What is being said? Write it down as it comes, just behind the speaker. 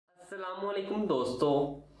अस्सलामुअलैकुम दोस्तों,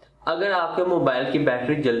 अगर आपके मोबाइल की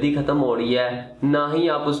बैटरी जल्दी ख़त्म हो रही है, ना ही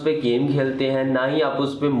आप उस पर गेम खेलते हैं, ना ही आप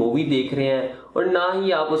उस पर मूवी देख रहे हैं और ना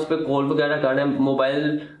ही आप उस पर कॉल वगैरह कर रहे हैं,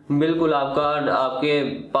 मोबाइल बिल्कुल आपके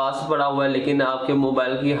पास पड़ा हुआ है, लेकिन आपके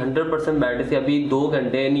मोबाइल की 100% बैटरी से अभी 2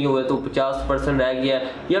 घंटे नहीं हुए तो 50% रह गया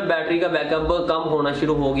है या बैटरी का बैकअप कम होना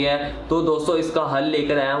शुरू हो गया है, तो दोस्तों इसका हल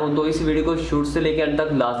लेकर आया हूं। तो इस वीडियो को शुरू से लेकर अंत तक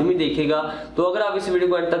लाजमी देखिएगा। तो अगर आप इस वीडियो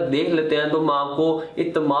को अंत तक देख लेते हैं तो मैं आपको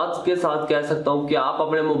इत्मीनान के साथ कह सकता हूं कि आप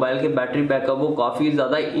अपने मोबाइल के बैटरी बैकअप को काफ़ी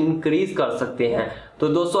ज़्यादा इंक्रीज कर सकते हैं। तो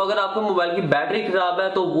दोस्तों अगर आपके मोबाइल की बैटरी खराब है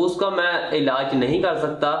तो उसका मैं इलाज नहीं कर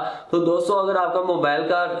सकता। तो दोस्तों अगर आपका मोबाइल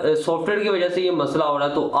का सॉफ्टवेयर की वजह से ये मसला हो रहा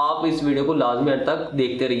है तो आप इस वीडियो को लाजमी अंत तक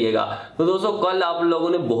देखते रहिएगा। तो दोस्तों कल आप लोगों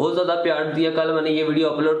ने बहुत ज़्यादा प्यार दिया, कल मैंने ये वीडियो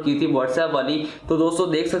अपलोड की थी व्हाट्सएप वाली। तो दोस्तों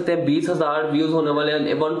देख सकते हैं 20,000 व्यूज़ होने वाले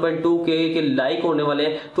हैं, 1.2K के लाइक होने वाले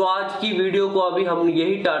हैं। तो आज की वीडियो को अभी हम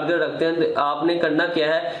यही टारगेट रखते हैं। आपने करना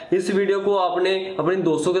क्या है, इस वीडियो को आपने अपने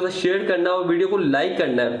दोस्तों के साथ शेयर करना है और वीडियो को लाइक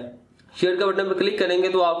करना है। शेयर का बटन पर क्लिक करेंगे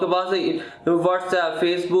तो आपके पास व्हाट्सएप,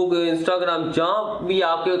 फेसबुक, इंस्टाग्राम, जहाँ भी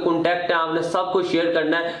आपके कॉन्टैक्ट हैं आपने सबको शेयर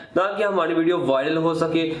करना है ताकि हमारी वीडियो वायरल हो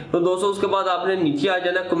सके। तो दोस्तों उसके बाद आपने नीचे आ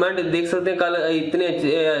जाना, कमेंट देख सकते हैं कल इतने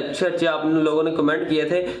अच्छे आप लोगों ने कमेंट किए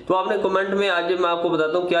थे। तो आपने कमेंट में आज मैं आपको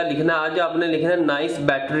बताता हूँ क्या लिखना है। आज आपने लिखना है नाइस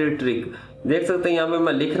बैटरी ट्रिक। देख सकते हैं यहाँ पे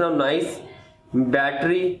मैं लिख रहा हूँ नाइस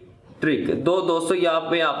बैटरी ट्रिक। दोस्तों यहाँ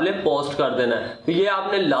पे आपने पोस्ट कर देना है, तो ये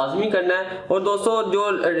आपने लाजमी करना है। और दोस्तों जो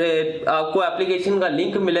आपको एप्लीकेशन का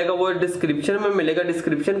लिंक मिलेगा वो डिस्क्रिप्शन में मिलेगा।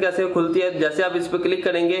 डिस्क्रिप्शन कैसे खुलती है, जैसे आप इस पर क्लिक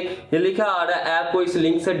करेंगे ये लिखा आ रहा है ऐप को इस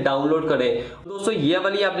लिंक से डाउनलोड करें। दोस्तों ये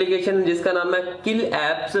वाली एप्लीकेशन जिसका नाम है किल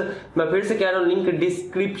एप्स, मैं फिर से कह रहा हूँ लिंक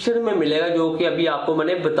डिस्क्रिप्शन में मिलेगा, जो कि अभी आपको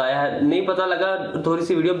मैंने बताया है। नहीं पता लगा थोड़ी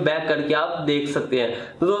सी वीडियो बैक करके आप देख सकते हैं।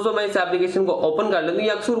 तो दोस्तों मैं इस एप्लीकेशन को ओपन कर लेता हूँ। ये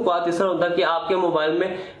अक्सर बात इस तरह होता है कि आपके मोबाइल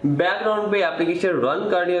में बैकग्राउंड पे एप्लीकेशन रन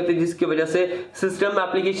करनी होती है, जिसकी वजह से सिस्टम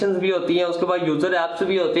एप्लीकेशंस भी होती हैं, उसके बाद यूजर एप्स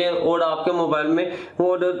भी होते हैं और आपके मोबाइल में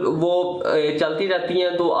वो चलती रहती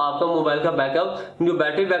हैं। तो आपका मोबाइल का बैकअप जो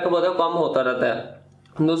बैटरी बैकअप होता है कम होता रहता है।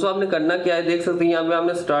 दोस्तों आपने करना क्या है, देख सकते हैं यहाँ पे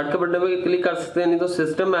आपने स्टार्ट के बटन पे क्लिक कर सकते हैं, नहीं तो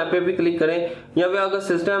सिस्टम ऐप पे भी क्लिक करें। यहाँ पे अगर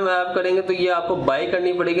सिस्टम ऐप करेंगे तो ये आपको बाय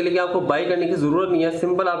करनी पड़ेगी, लेकिन आपको बाय करने की जरूरत नहीं है।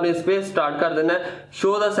 सिंपल आपने इस पे स्टार्ट कर देना है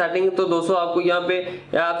शो द सेटिंग। तो दोस्तों आपको यहाँ पे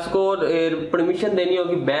ऐप्स को परमिशन देनी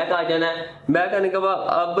होगी, बैक आ जाना है। बैक आने के बाद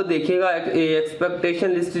अब देखिएगा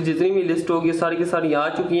एक्सपेक्टेशन लिस्ट जितनी भी लिस्ट होगी सारी की सारी आ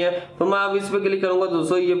चुकी है। तो मैं अब इस पे क्लिक करूंगा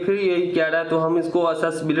दोस्तों ये फिर यही कह रहा है, तो हम इसको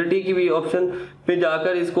असेसिबिलिटी की भी ऑप्शन पे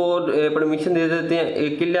जाकर इसको परमिशन दे देते हैं।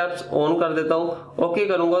 किल एप्स ऑन कर देता हूँ, ओके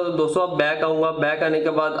करूंगा। तो दोस्तों अब बैक आऊंगा। बैक आने के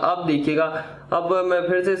बाद अब देखिएगा अब मैं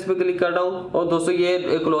फिर से इस पर क्लिक कर रहा हूँ और दोस्तों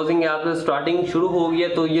ये क्लोजिंग ऐप स्टार्टिंग शुरू हो गई है।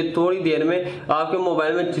 तो ये थोड़ी देर में आपके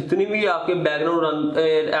मोबाइल में जितनी भी आपके बैकग्राउंड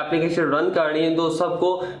एप्लीकेशन रन कर रही है तो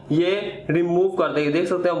सबको ये रिमूव कर देगी। देख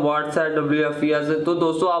सकते हैं व्हाट्सएप, WFS। तो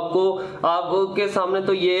दोस्तों आपके सामने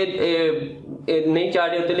तो ये नहीं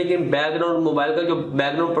चार्ज होते, लेकिन बैकग्राउंड मोबाइल का जो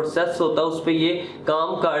बैकग्राउंड प्रोसेस होता है उस पर ये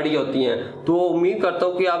काम कर रही होती हैं। तो उम्मीद करता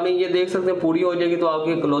हूँ कि आपने ये देख सकते हैं पूरी हो जाएगी तो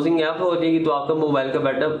आपकी क्लोजिंग ऐप हो जाएगी, तो आपका मोबाइल का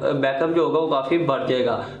बैकअप जो होगा वो काफी बढ़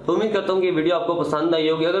जाएगा। तो उम्मीद करता हूँ कि वीडियो आपको पसंद आई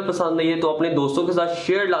होगी। अगर पसंद आई है तो अपने दोस्तों के साथ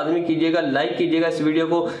शेयर लाजमी कीजिएगा, लाइक कीजिएगा इस वीडियो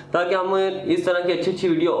को, ताकि हम इस तरह की अच्छी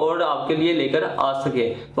वीडियो और आपके लिए लेकर आ सके।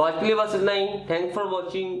 तो आज के लिए बस इतना ही। Thanks for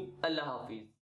watching. Allah Hafiz.